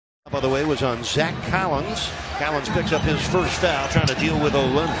By the way, was on Zach Collins. Collins picks up his first foul, trying to deal with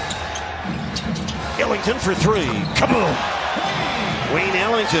Olin. Ellington for three. Kaboom! Wayne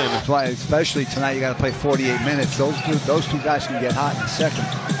Ellington. That's why, especially tonight, you got to play 48 minutes. Those two guys can get hot in a second.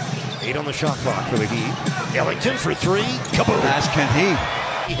 8 on the shot clock for the Heat. Ellington for three. Kaboom! As can he.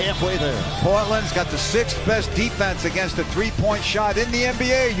 Halfway there. Portland's got the 6th best defense against a three-point shot in the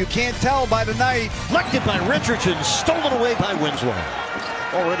NBA. You can't tell by the night. Deflected by Richardson, stolen away by Winslow.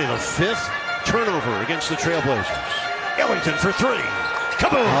 Already the 5th turnover against the Trailblazers. Ellington for three.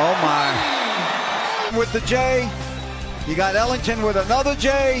 Kaboom! Oh my. With the J. You got Ellington with another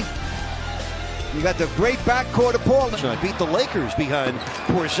J. You got the great backcourt of Portland. Beat the Lakers behind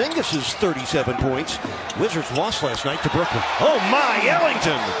Porzingis' 37 points. Wizards lost last night to Brooklyn. Oh my,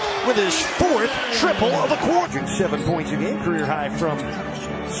 Ellington with his 4th triple of the quarter. 7 points a game, career high from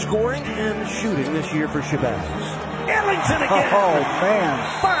scoring and shooting this year for Shabazz. Ellington again. Oh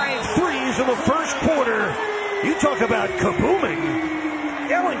man. 5 threes in the first quarter. You talk about kabooming.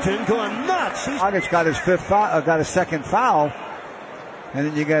 Ellington going nuts. August got his 2nd foul. And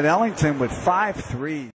then you got Ellington with 5 threes.